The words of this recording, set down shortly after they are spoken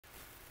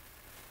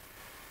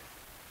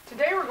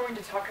Today we're going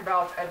to talk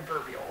about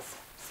adverbials,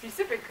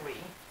 specifically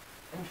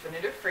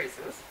infinitive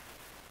phrases,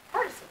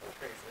 participle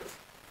phrases,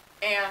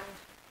 and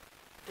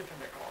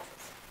dependent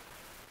clauses.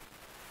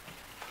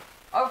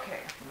 Okay,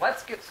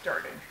 let's get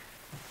started.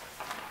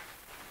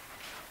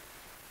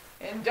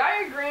 In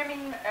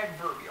diagramming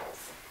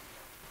adverbials,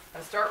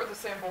 let's start with a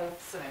sample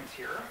sentence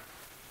here.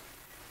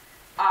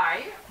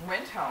 I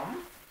went home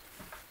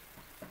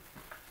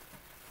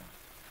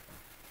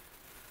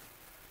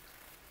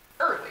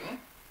early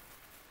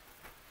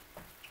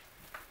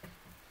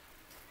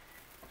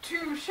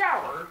to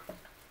shower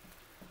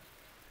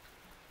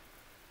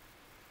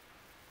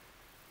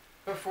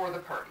before the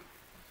party.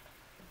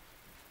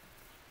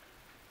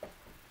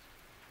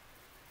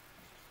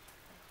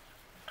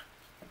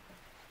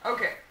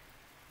 Okay,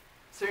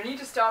 so you need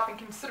to stop and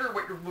consider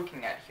what you're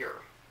looking at here.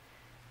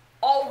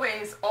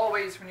 Always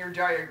when you're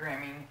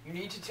diagramming, you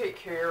need to take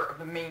care of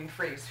the main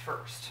phrase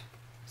first.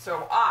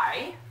 So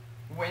I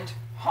went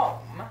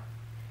home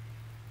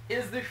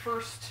is the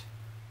first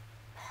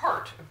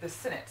part of the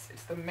sentence.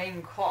 It's the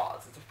main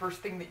clause. It's the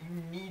first thing that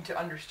you need to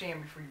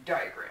understand before you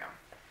diagram.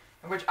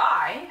 In which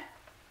I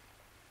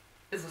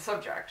is the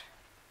subject,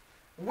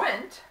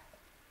 went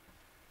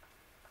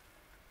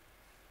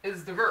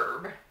is the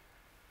verb,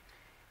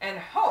 and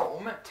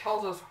home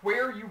tells us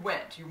where you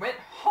went. You went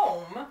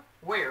home,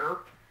 where?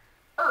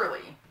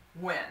 Early,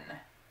 when.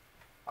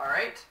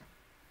 Alright?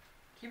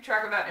 Keep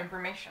track of that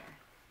information.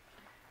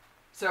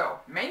 So,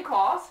 main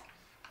clause,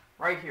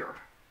 right here.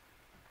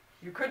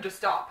 You could just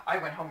stop, I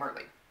went home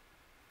early.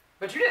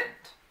 But you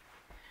didn't.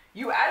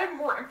 You added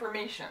more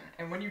information,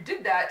 and when you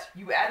did that,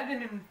 you added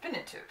an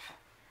infinitive.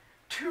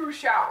 To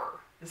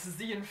shower. This is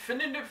the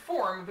infinitive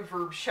form of the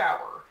verb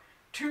shower.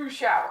 To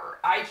shower.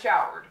 I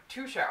showered.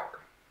 To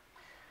shower.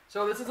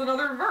 So this is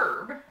another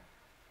verb,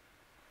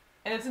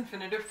 and it's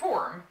infinitive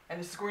form, and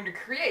this is going to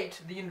create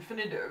the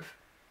infinitive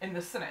in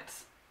the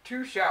sentence.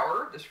 To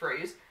shower, this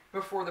phrase,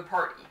 before the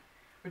party.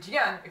 Which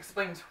again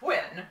explains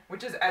when,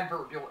 which is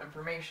adverbial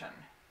information.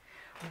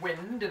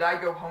 When did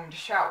I go home to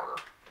shower?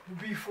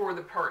 Before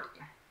the party.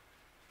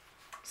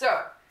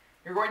 So,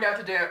 you're going to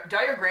have to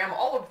diagram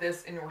all of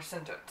this in your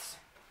sentence.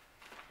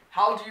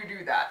 How do you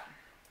do that?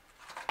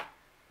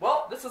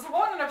 Well, this is a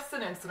long enough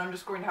sentence that I'm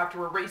just going to have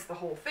to erase the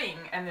whole thing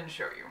and then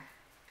show you.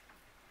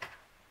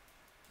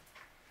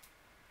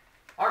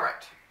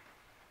 Alright.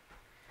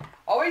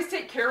 Always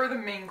take care of the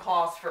main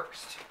clause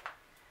first.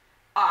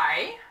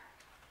 I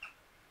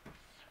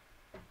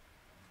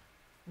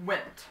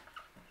went.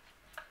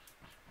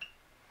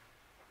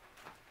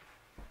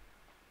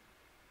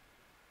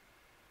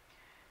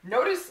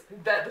 Notice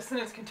that the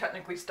sentence can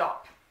technically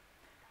stop.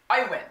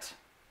 I went.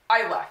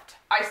 I left.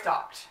 I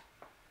stopped.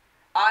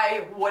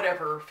 I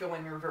whatever, fill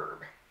in your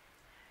verb.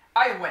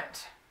 I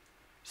went.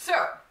 So,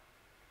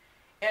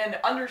 in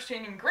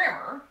Understanding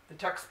Grammar, the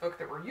textbook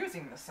that we're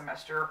using this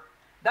semester,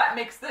 that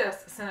makes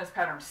this sentence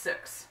pattern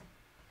 6.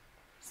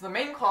 So the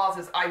main clause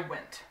is I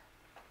went.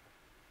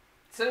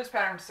 Sentence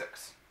pattern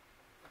 6.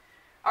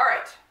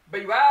 Alright,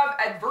 but you have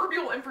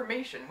adverbial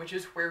information, which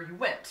is where you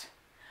went.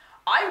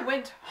 I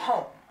went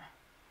home.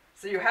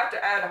 So you have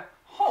to add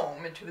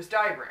home into this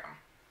diagram.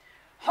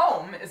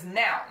 Home is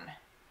noun,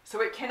 so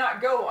it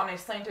cannot go on a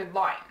slanted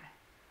line.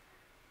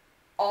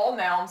 All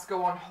nouns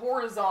go on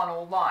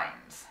horizontal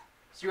lines.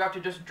 So you have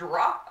to just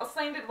drop a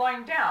slanted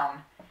line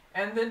down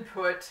and then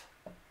put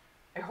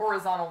a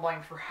horizontal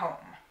line for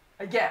home.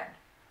 Again,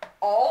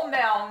 all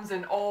nouns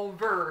and all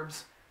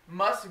verbs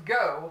must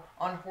go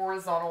on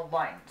horizontal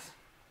lines.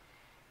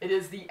 It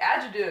is the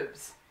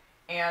adjectives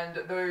and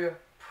the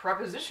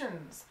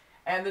prepositions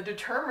and the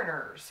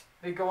determiners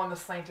that go on the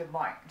slanted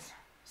lines.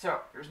 So,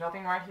 there's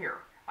nothing right here.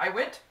 I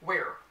went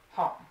where?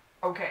 Home.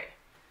 Okay.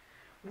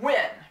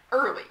 When?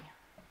 Early.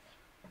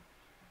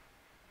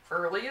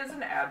 Early is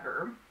an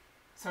adverb,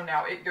 so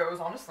now it goes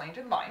on a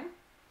slanted line.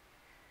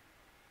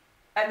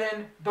 And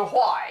then the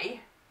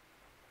why,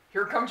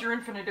 here comes your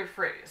infinitive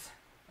phrase.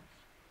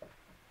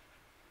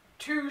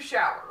 To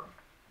shower.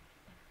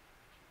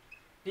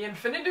 The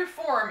infinitive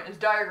form is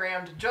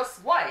diagrammed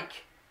just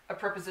like a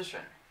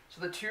preposition. So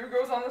the to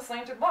goes on the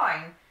slanted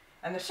line,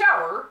 and the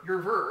shower, your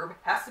verb,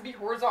 has to be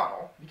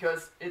horizontal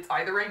because it's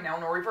either a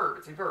noun or a verb.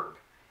 It's a verb.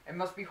 It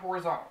must be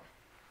horizontal.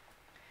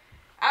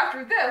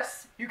 After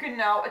this, you can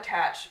now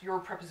attach your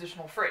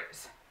prepositional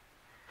phrase.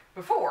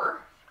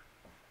 Before,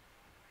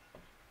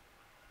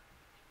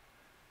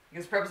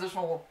 because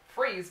prepositional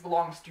phrase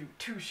belongs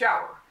to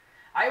shower.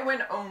 I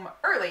went home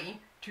early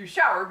to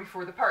shower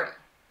before the party.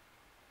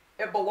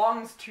 It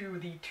belongs to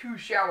the to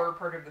shower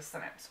part of the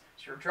sentence.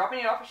 So you're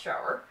dropping it off a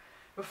shower.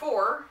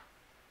 Before,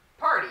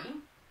 party,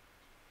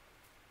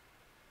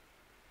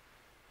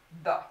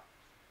 the.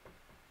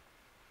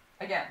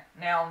 Again,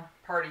 noun,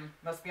 party,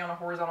 must be on a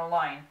horizontal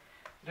line.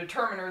 The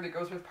determiner that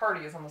goes with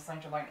party is on the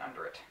slanted line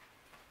under it.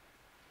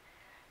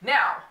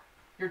 Now,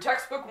 your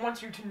textbook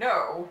wants you to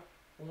know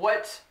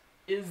what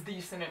is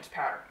the sentence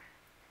pattern.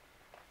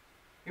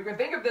 You can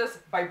think of this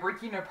by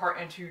breaking it apart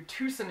into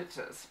two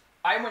sentences.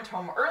 I went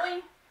home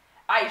early,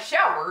 I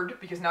showered,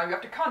 because now you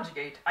have to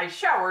conjugate, I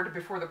showered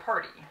before the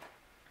party.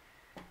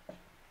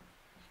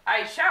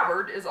 I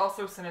showered is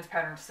also sentence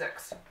pattern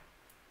 6.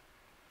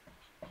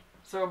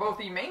 So both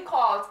the main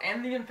clause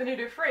and the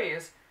infinitive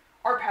phrase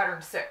are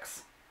pattern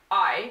 6.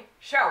 I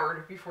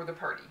showered before the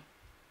party.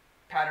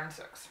 Pattern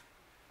 6.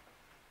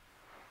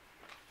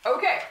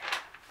 Okay.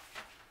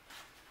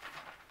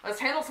 Let's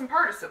handle some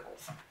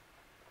participles.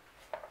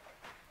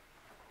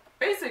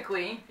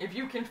 Basically, if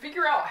you can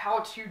figure out how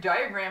to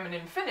diagram an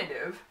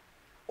infinitive,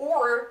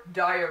 or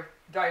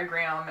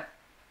diagram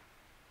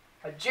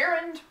a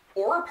gerund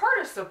or a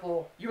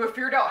participle, you have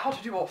figured out how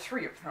to do all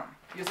three of them,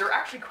 because they're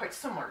actually quite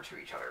similar to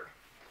each other.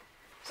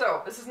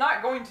 So, this is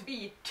not going to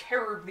be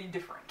terribly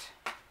different.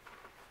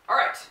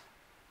 Alright,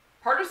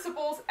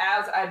 participles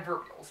as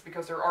adverbials,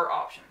 because there are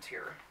options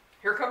here.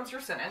 Here comes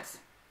your sentence.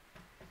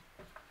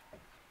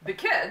 The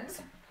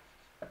kids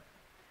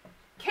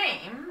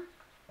came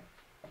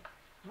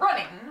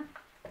running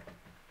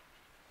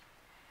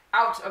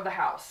out of the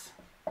house.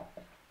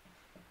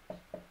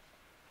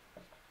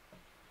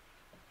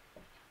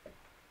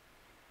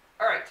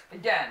 Alright,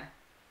 again,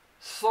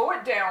 slow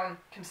it down,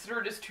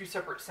 consider it as two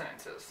separate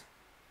sentences.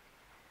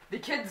 The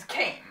kids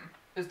came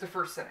is the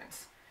first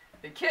sentence.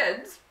 The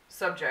kids,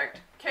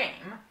 subject,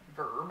 came,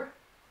 verb.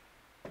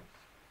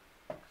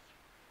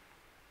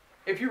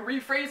 If you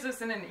rephrase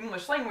this in an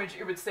English language,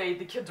 it would say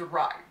the kids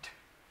arrived.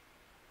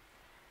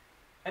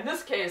 In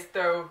this case,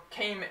 though,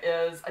 came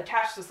is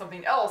attached to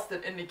something else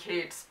that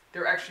indicates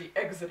they're actually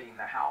exiting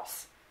the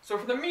house. So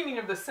for the meaning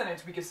of this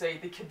sentence, we could say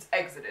the kids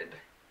exited.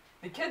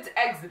 The kids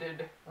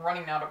exited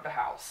running out of the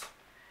house.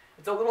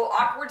 It's a little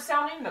awkward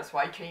sounding, that's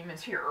why came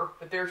is here,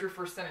 but there's your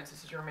first sentence,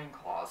 this is your main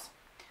clause.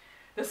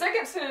 The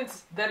second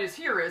sentence that is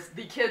here is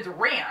the kids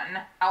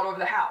ran out of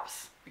the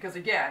house. Because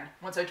again,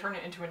 once I turn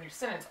it into a new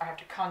sentence, I have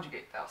to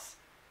conjugate this.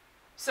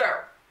 So,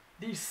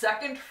 the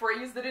second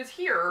phrase that is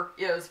here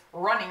is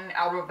running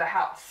out of the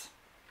house.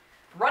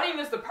 Running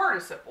is the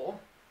participle.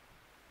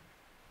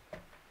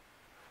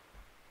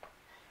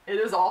 It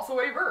is also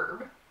a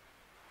verb.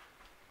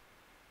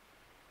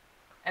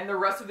 And the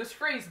rest of this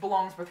phrase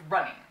belongs with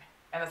running.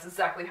 And that's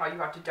exactly how you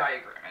have to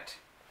diagram it.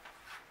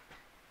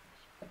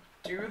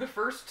 Do the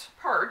first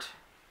part,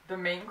 the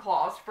main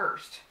clause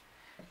first.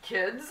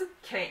 Kids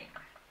came.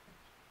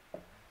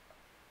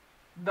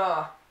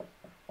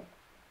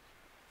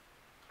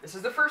 This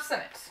is the first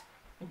sentence.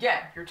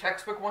 Again, your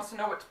textbook wants to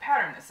know what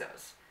pattern this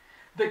is.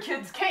 The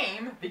kids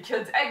came, the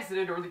kids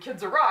exited, or the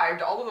kids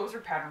arrived, all of those are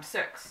pattern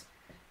 6.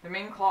 The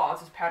main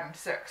clause is pattern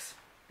 6,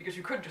 because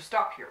you could just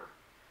stop here.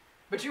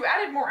 But you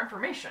added more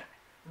information.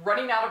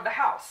 Running out of the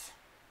house.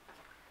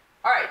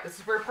 Alright, this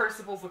is where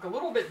participles look a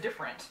little bit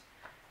different,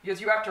 because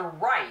you have to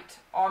write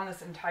on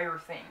this entire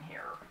thing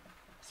here.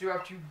 So you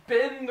have to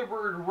bend the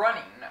word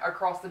running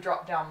across the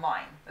drop-down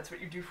line. That's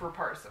what you do for a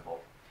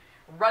participle.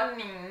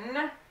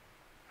 Running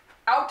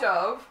out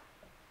of,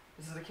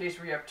 this is a case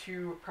where you have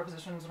two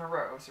prepositions in a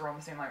row, so they're on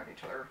the same line with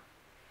each other.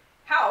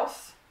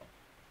 House,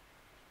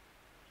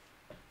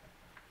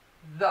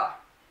 the.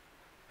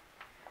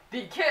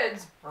 The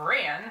kids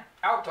ran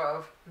out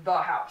of the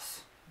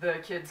house. The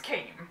kids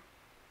came.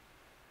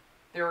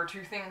 There are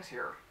two things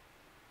here.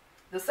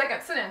 The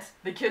second sentence,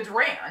 the kids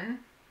ran.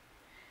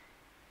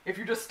 If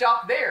you just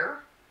stop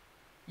there,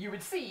 you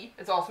would see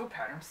it's also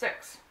pattern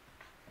 6.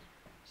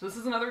 So this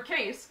is another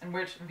case in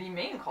which the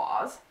main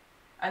clause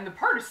and the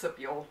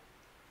participial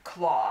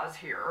clause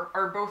here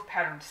are both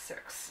pattern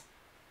 6.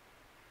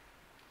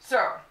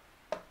 So,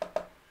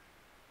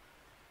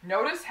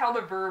 notice how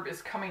the verb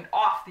is coming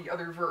off the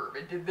other verb.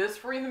 It did this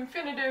for an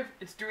infinitive,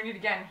 it's doing it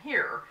again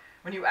here.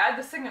 When you add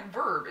the second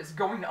verb, it's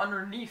going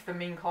underneath the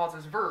main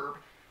clause's verb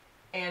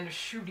and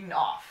shooting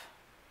off.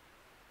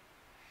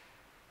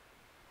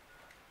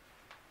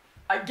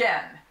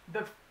 Again,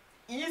 the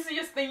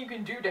easiest thing you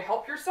can do to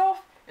help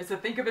yourself is to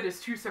think of it as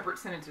two separate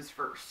sentences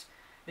first.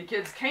 The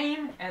kids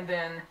came, and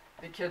then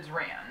the kids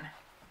ran.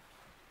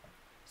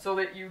 So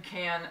that you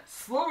can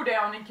slow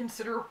down and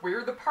consider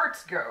where the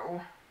parts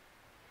go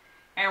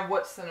and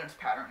what sentence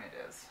pattern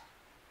it is.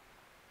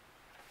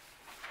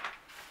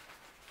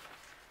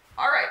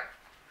 Alright.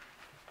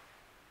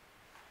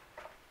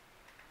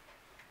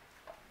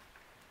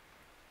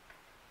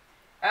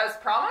 As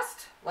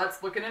promised,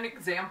 let's look at an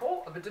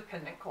example of a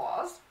dependent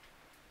clause.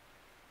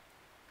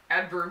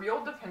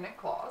 Adverbial dependent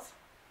clause.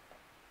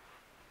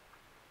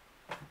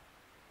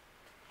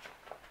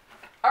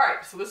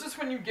 Alright, so this is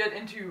when you get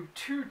into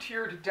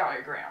two-tiered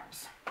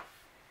diagrams.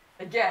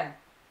 Again,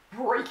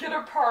 break it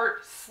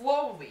apart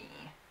slowly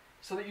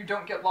so that you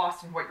don't get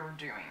lost in what you're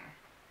doing.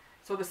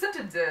 So the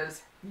sentence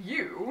is,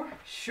 you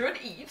should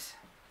eat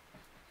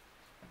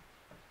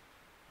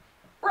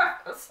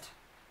breakfast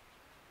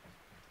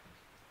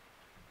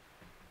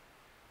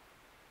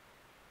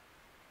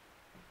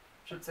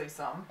should say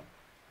some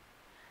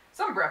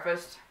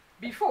breakfast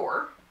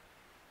before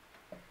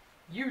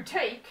you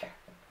take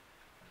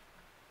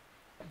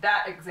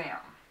that exam.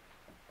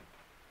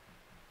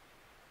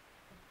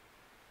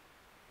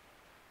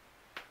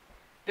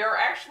 There are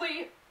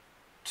actually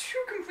two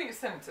complete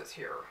sentences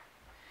here.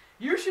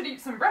 you should eat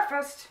some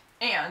breakfast,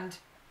 and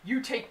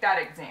you take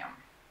that exam.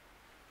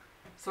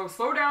 So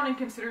slow down and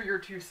consider your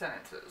two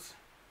sentences.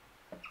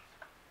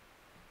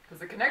 Because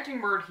the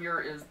connecting word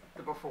here is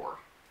the before.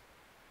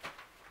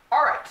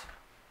 Alright.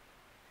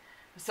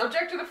 The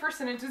subject of the first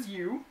sentence is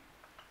you.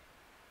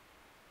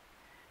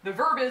 The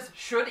verb is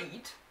should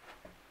eat.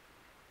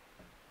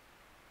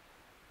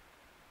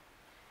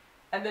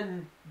 And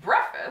then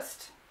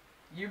breakfast,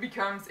 you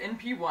becomes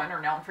NP1 or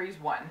noun phrase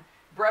 1.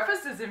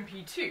 Breakfast is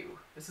NP2.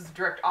 This is a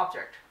direct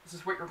object. This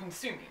is what you're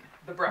consuming,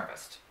 the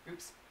breakfast.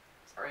 Oops,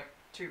 sorry,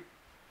 2.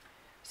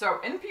 So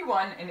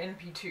NP1 and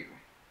NP2.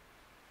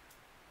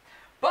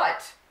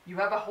 But you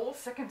have a whole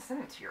second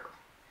sentence here.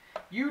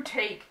 You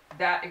take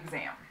that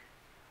exam.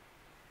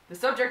 The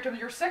subject of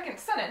your second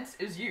sentence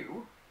is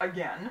you,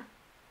 again.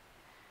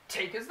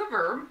 Take is the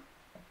verb.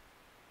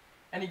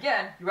 And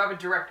again, you have a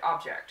direct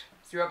object.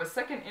 So you have a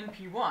second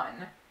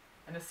NP1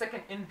 and a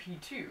second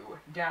NP2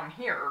 down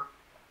here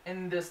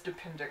in this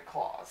dependent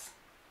clause.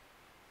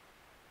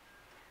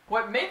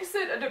 What makes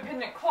it a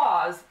dependent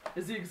clause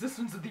is the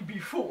existence of the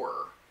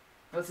before.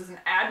 This is an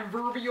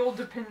adverbial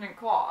dependent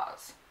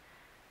clause.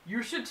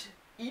 You should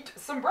eat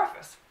some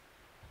breakfast.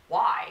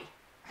 Why?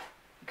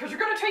 Because you're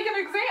going to take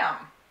an exam.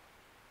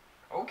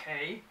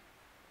 Okay.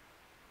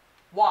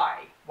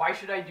 Why? Why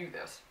should I do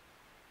this?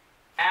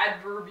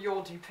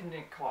 Adverbial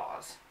dependent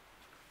clause.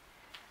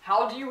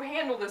 How do you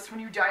handle this when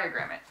you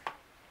diagram it?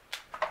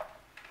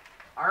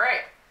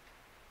 Alright.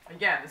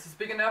 Again, this is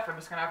big enough. I'm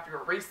just going to have to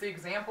erase the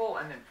example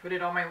and then put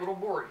it on my little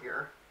board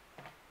here.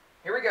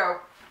 Here we go.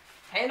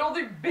 Handle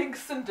the big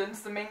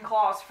sentence, the main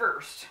clause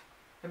first.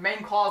 The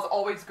main clause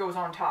always goes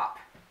on top.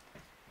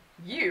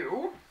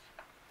 You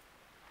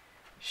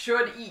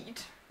should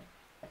eat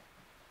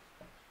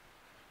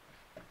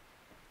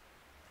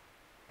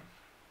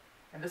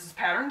and this is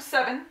pattern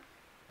 7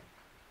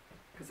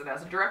 because it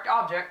has a direct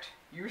object.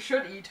 You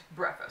should eat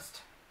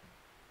breakfast.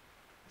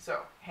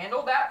 So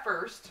handle that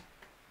first,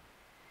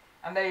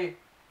 and they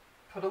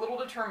put a little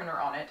determiner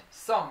on it,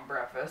 some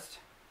breakfast.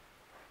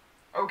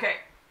 Okay,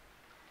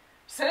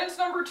 sentence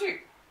number 2.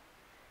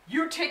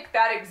 You take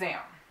that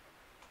exam.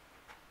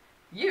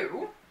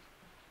 You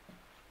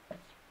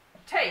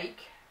take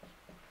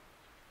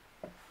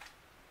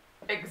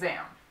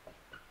exam.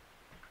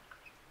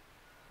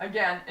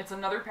 Again, it's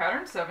another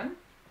pattern 7.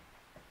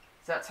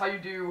 So that's how you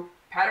do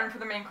pattern for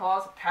the main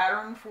clause,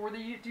 pattern for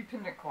the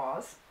dependent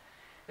clause.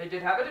 They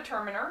did have a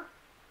determiner,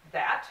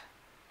 that.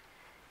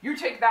 You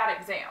take that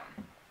exam.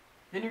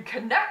 Then you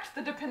connect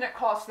the dependent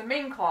clause to the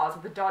main clause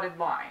with a dotted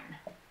line.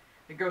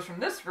 It goes from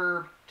this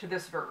verb to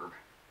this verb,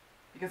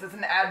 because it's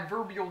an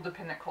adverbial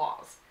dependent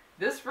clause.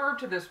 This verb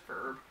to this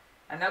verb,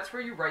 and that's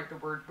where you write the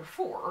word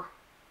before,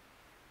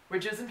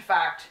 which is in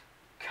fact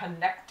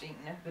connecting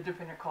the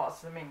dependent clause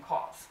to the main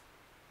clause.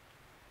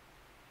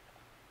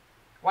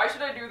 Why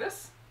should I do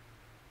this?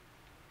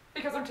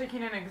 Because I'm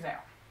taking an exam.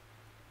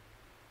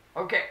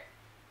 Okay.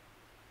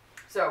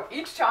 So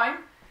each time,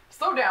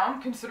 slow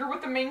down, consider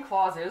what the main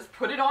clause is,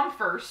 put it on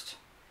first,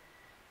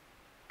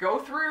 go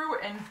through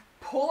and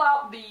pull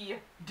out the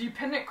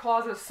dependent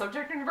clause's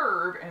subject and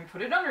verb and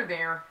put it under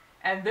there,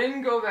 and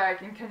then go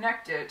back and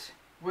connect it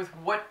with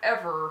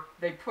whatever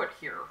they put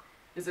here.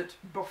 Is it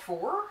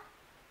before?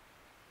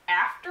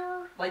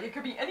 After? Like, it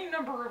could be any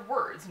number of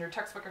words, and your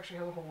textbook actually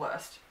has a whole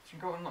list. You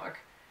can go and look.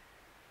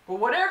 But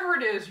whatever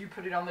it is, you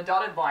put it on the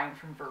dotted line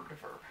from verb to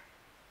verb.